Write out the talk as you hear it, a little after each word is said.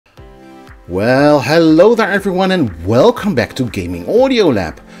Well, hello there everyone and welcome back to Gaming Audio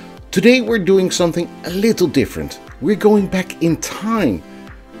Lab. Today we're doing something a little different. We're going back in time.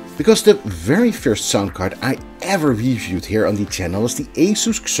 Because the very first sound card I ever reviewed here on the channel was the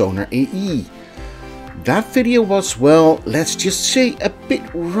Asus Xonar AE. That video was, well, let's just say a bit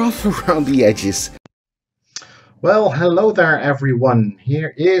rough around the edges. Well, hello there everyone.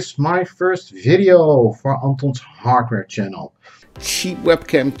 Here is my first video for Anton's hardware channel. Cheap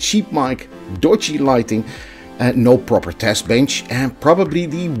webcam, cheap mic, dodgy lighting, no proper test bench, and probably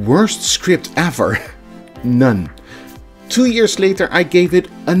the worst script ever. None. 2 years later I gave it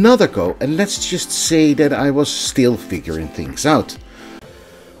another go, and let's just say that I was still figuring things out.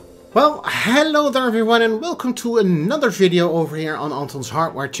 Well, hello there everyone and welcome to another video over here on Anton's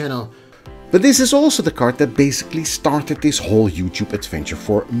hardware channel. But this is also the card that basically started this whole YouTube adventure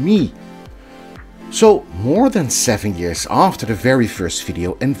for me. So, more than 7 years after the very first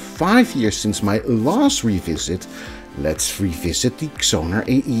video and 5 years since my last revisit, let's revisit the Xonar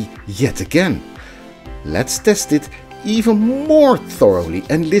AE yet again. Let's test it even more thoroughly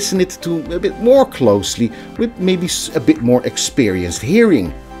and listen it to a bit more closely with maybe a bit more experienced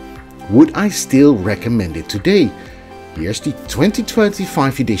hearing. Would I still recommend it today? Here's the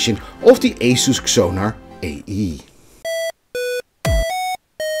 2025 edition of the Asus Xonar AE.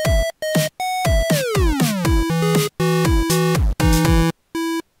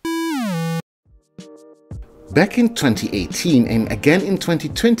 Back in 2018 and again in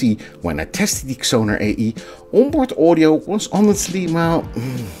 2020, when I tested the Xonar AE, onboard audio was honestly, well,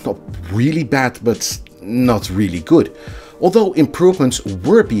 not really bad, but not really good. Although improvements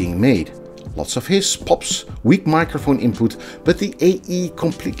were being made. Lots of hiss, pops, weak microphone input, but the AE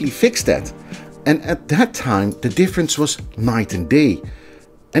completely fixed that. And at that time, the difference was night and day.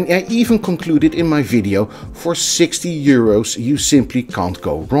 And I even concluded in my video, for 60 euros you simply can't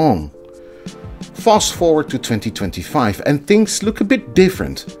go wrong. Fast forward to 2025 and things look a bit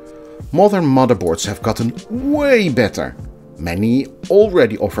different. Modern motherboards have gotten way better. Many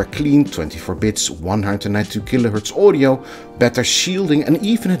already offer clean 24 bits, 192 kHz audio, better shielding and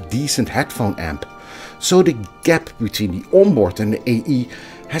even a decent headphone amp. So the gap between the onboard and the AE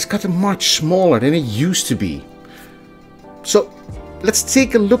has gotten much smaller than it used to be. So let's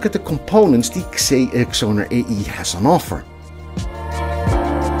take a look at the components the Xonar AE has on offer.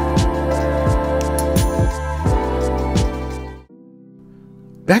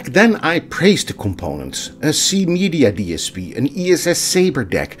 Back then I praised the components, a C-Media DSP, an ESS Saber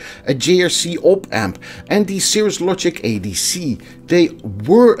deck, a JRC op amp and the Cirrus Logic ADC. They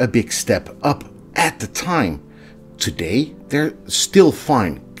were a big step up at the time. Today they're still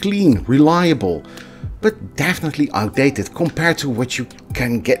fine, clean, reliable, but definitely outdated compared to what you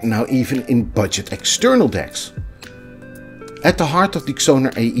can get now even in budget external decks. At the heart of the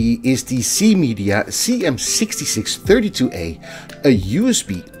Xonar AE is the C-Media CM6632A, a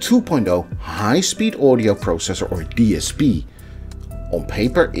USB 2.0 high-speed audio processor or DSP. On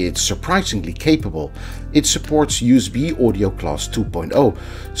paper it's surprisingly capable. It supports USB audio class 2.0,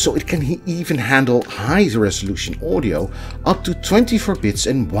 so it can even handle high-resolution audio up to 24 bits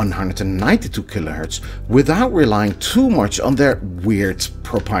and 192 kHz without relying too much on their weird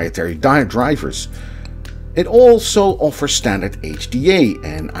proprietary drivers. It also offers standard HDA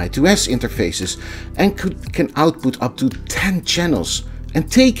and I2S interfaces and can output up to 10 channels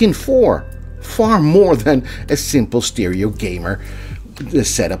and take in 4, far more than a simple stereo gamer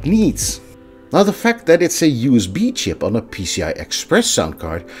setup needs. Now the fact that it's a USB chip on a PCI Express sound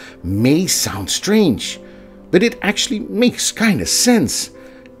card may sound strange, but it actually makes kinda sense.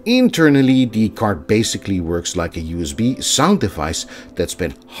 Internally, the card basically works like a USB sound device that's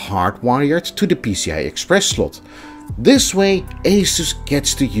been hardwired to the PCI Express slot. This way, Asus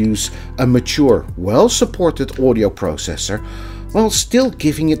gets to use a mature, well-supported audio processor while still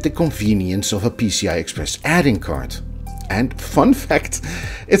giving it the convenience of a PCI Express add-in card. And fun fact,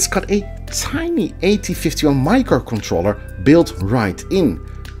 it's got a tiny 8051 microcontroller built right in.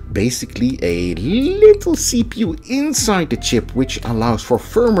 Basically a little CPU inside the chip which allows for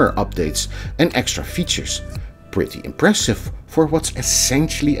firmware updates and extra features. Pretty impressive for what's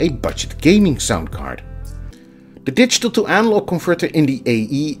essentially a budget gaming sound card. The digital to analog converter in the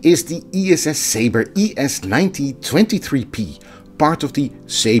AE is the ESS Saber ES9023P, part of the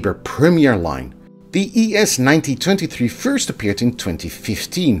Saber Premier line. The ES9023 first appeared in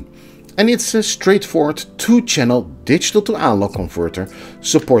 2015. And it's a straightforward 2-channel digital to analog converter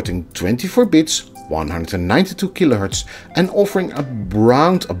supporting 24 bits, 192 kHz and offering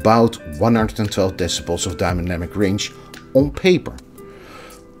around about 112 decibels of dynamic range on paper.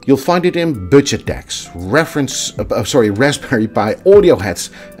 You'll find it in budget decks, Raspberry Pi audio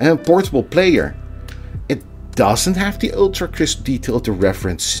heads and portable player. It doesn't have the ultra crisp detail of the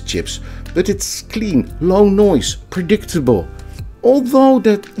reference chips, but it's clean, low noise, predictable. Although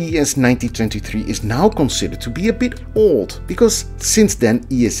that ES9023 is now considered to be a bit old, because since then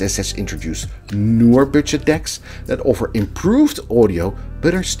ESS has introduced newer budget decks that offer improved audio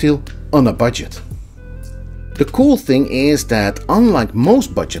but are still on a budget. The cool thing is that unlike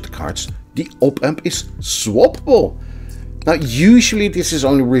most budget cards, the op-amp is swappable. Now usually this is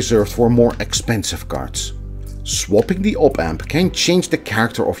only reserved for more expensive cards. Swapping the op-amp can change the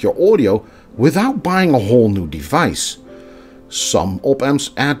character of your audio without buying a whole new device. Some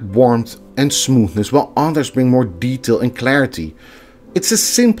op-amps add warmth and smoothness while others bring more detail and clarity. It's a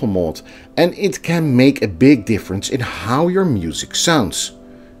simple mod and it can make a big difference in how your music sounds.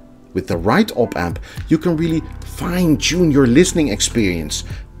 With the right op-amp, you can really fine-tune your listening experience.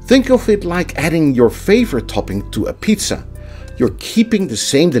 Think of it like adding your favorite topping to a pizza. You're keeping the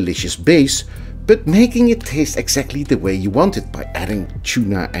same delicious base, but making it taste exactly the way you want it by adding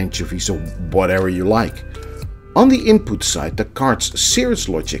tuna, anchovies or whatever you like. On the input side, the card's Cirrus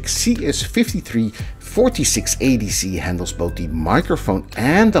Logic CS5346 ADC handles both the microphone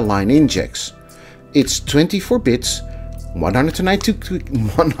and the line injects. It's 24 bits, 192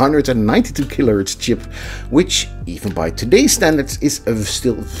 kHz chip, which even by today's standards is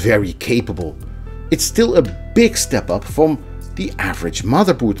still very capable. It's still a big step up from the average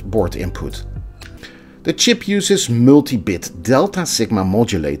motherboard input. The chip uses multi-bit delta sigma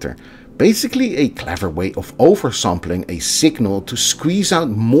modulator, basically a clever way of oversampling a signal to squeeze out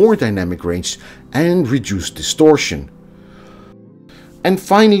more dynamic range and reduce distortion. And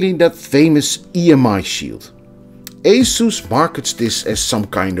finally, that famous EMI shield. Asus markets this as some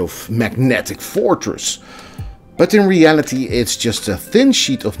kind of magnetic fortress, but in reality it's just a thin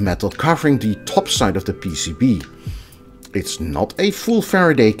sheet of metal covering the top side of the PCB. It's not a full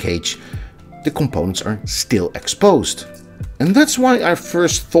Faraday cage, the components are still exposed. And that's why I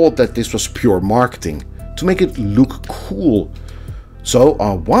first thought that this was pure marketing, to make it look cool. So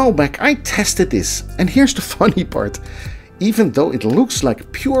a while back I tested this, and here's the funny part. Even though it looks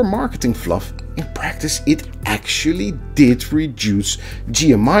like pure marketing fluff, in practice it actually did reduce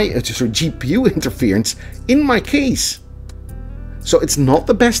GPU interference in my case. So it's not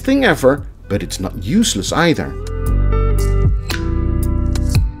the best thing ever, but it's not useless either.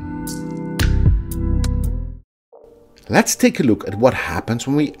 Let's take a look at what happens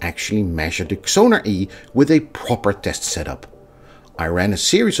when we actually measure the Xonar AE with a proper test setup. I ran a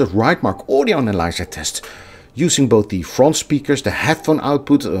series of Rightmark audio analyzer tests using both the front speakers, the headphone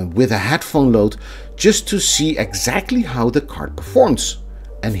output with a headphone load, just to see exactly how the card performs.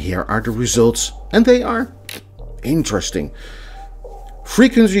 And here are the results, and they are interesting.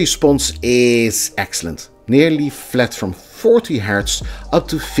 Frequency response is excellent, nearly flat from 40 Hz up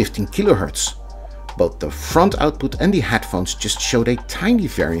to 15 kHz. Both the front output and the headphones just showed a tiny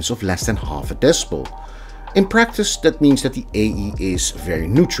variance of less than half a decibel. In practice, that means that the AE is very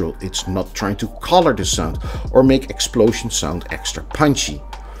neutral. It's not trying to color the sound or make explosion sound extra punchy.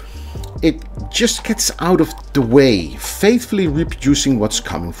 It just gets out of the way, faithfully reproducing what's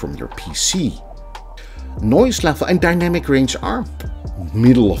coming from your PC. Noise level and dynamic range are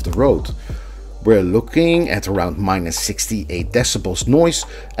middle of the road. We're looking at around minus 68 decibels noise,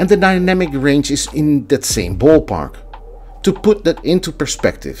 and the dynamic range is in that same ballpark. To put that into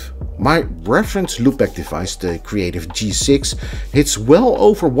perspective, my reference loopback device, the Creative G6, hits well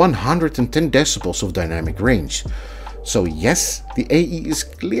over 110 decibels of dynamic range. So yes, the AE is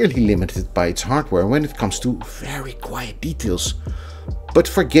clearly limited by its hardware when it comes to very quiet details. But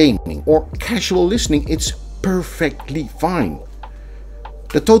for gaming or casual listening, it's perfectly fine.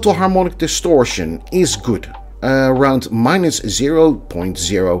 The total harmonic distortion is good, around minus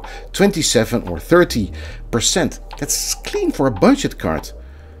 0.027 or 30%. That's clean for a budget card.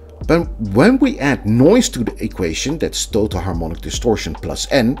 But when we add noise to the equation, that's total harmonic distortion plus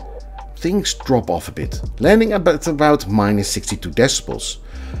N, things drop off a bit, landing at about minus 62 decibels.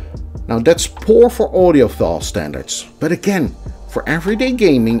 Now that's poor for audiophile standards, but again, for everyday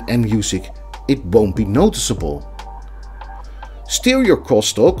gaming and music, it won't be noticeable. Stereo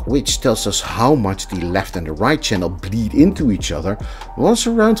crosstalk, which tells us how much the left and the right channel bleed into each other, was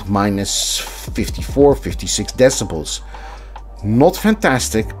around minus 54-56 decibels. Not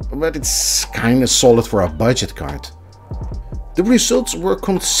fantastic, but it's kinda solid for a budget card. The results were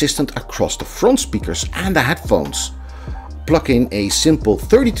consistent across the front speakers and the headphones. Plug in a simple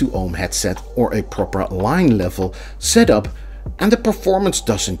 32 ohm headset or a proper line level setup and the performance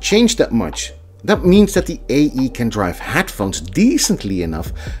doesn't change that much. That means that the AE can drive headphones decently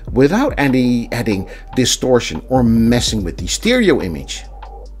enough without adding distortion or messing with the stereo image.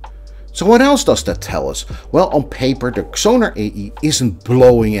 So what else does that tell us? Well, on paper the Xonar AE isn't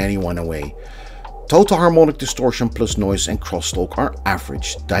blowing anyone away. Total harmonic distortion plus noise and crosstalk are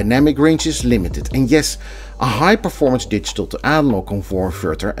average, dynamic range is limited, and yes, a high performance digital to analog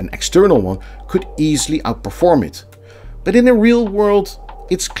converter, an external one, could easily outperform it. But in the real world,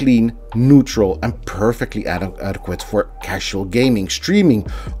 it's clean, neutral and perfectly adequate for casual gaming, streaming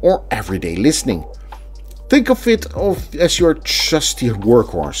or everyday listening. Think of it as your trusty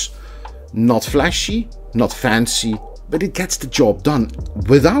workhorse. Not flashy, not fancy, but it gets the job done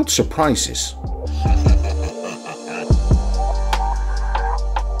without surprises.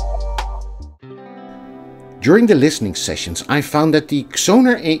 During the listening sessions, I found that the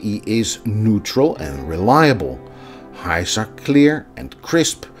Xonar AE is neutral and reliable. Highs are clear and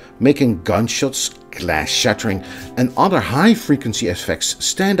crisp, making gunshots, glass shattering and other high frequency effects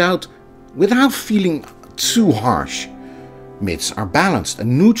stand out without feeling too harsh. Mids are balanced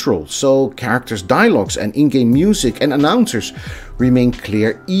and neutral, so characters' dialogues and in-game music and announcers remain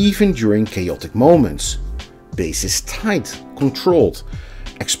clear even during chaotic moments. Bass is tight, controlled.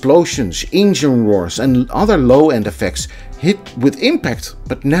 Explosions, engine roars and other low-end effects hit with impact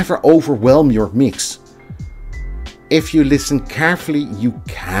but never overwhelm your mix. If you listen carefully, you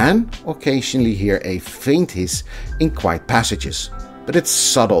can occasionally hear a faint hiss in quiet passages, but it's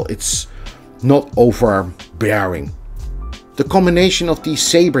subtle, it's not overbearing. The combination of the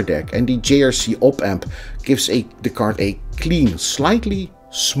Saber deck and the JRC op amp gives the card a clean, slightly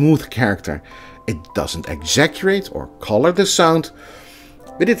smooth character. It doesn't exaggerate or color the sound,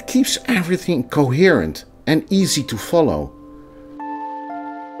 but it keeps everything coherent and easy to follow.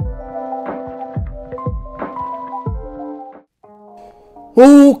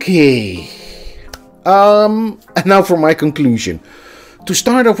 Okay, and now for my conclusion. To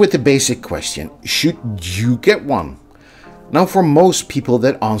start off with the basic question, should you get one? Now for most people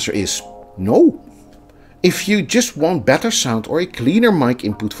that answer is no. If you just want better sound or a cleaner mic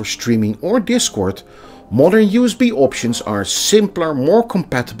input for streaming or Discord, modern USB options are simpler, more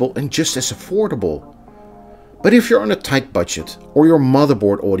compatible and just as affordable. But if you're on a tight budget or your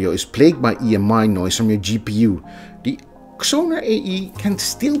motherboard audio is plagued by EMI noise from your GPU, the Xonar AE can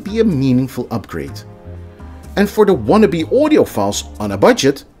still be a meaningful upgrade. And for the wannabe audiophiles on a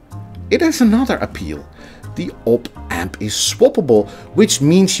budget, it has another appeal. The op amp is swappable, which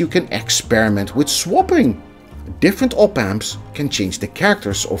means you can experiment with swapping. Different op amps can change the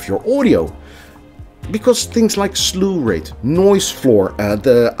characters of your audio, because things like slew rate, noise floor,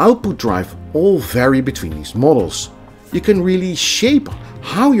 the output drive all vary between these models. You can really shape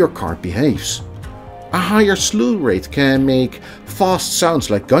how your card behaves. A higher slew rate can make fast sounds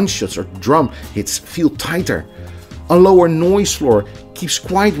like gunshots or drum hits feel tighter. A lower noise floor keeps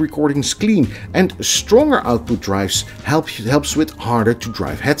quiet recordings clean, and stronger output drives helps with harder to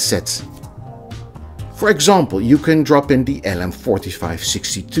drive headsets. For example, you can drop in the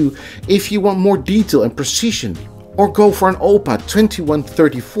LM4562 if you want more detail and precision, or go for an OPA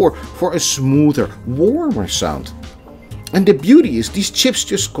 2134 for a smoother, warmer sound. And the beauty is these chips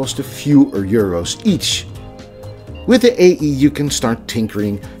just cost a few euros each. With the AE you can start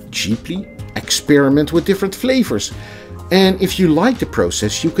tinkering cheaply, experiment with different flavors, and if you like the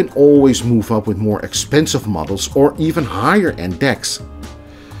process you can always move up with more expensive models or even higher end decks.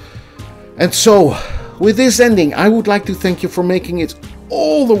 And so, with this ending, I would like to thank you for making it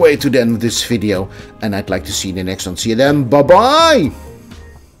all the way to the end of this video, and I'd like to see you in the next one. See you then, bye bye!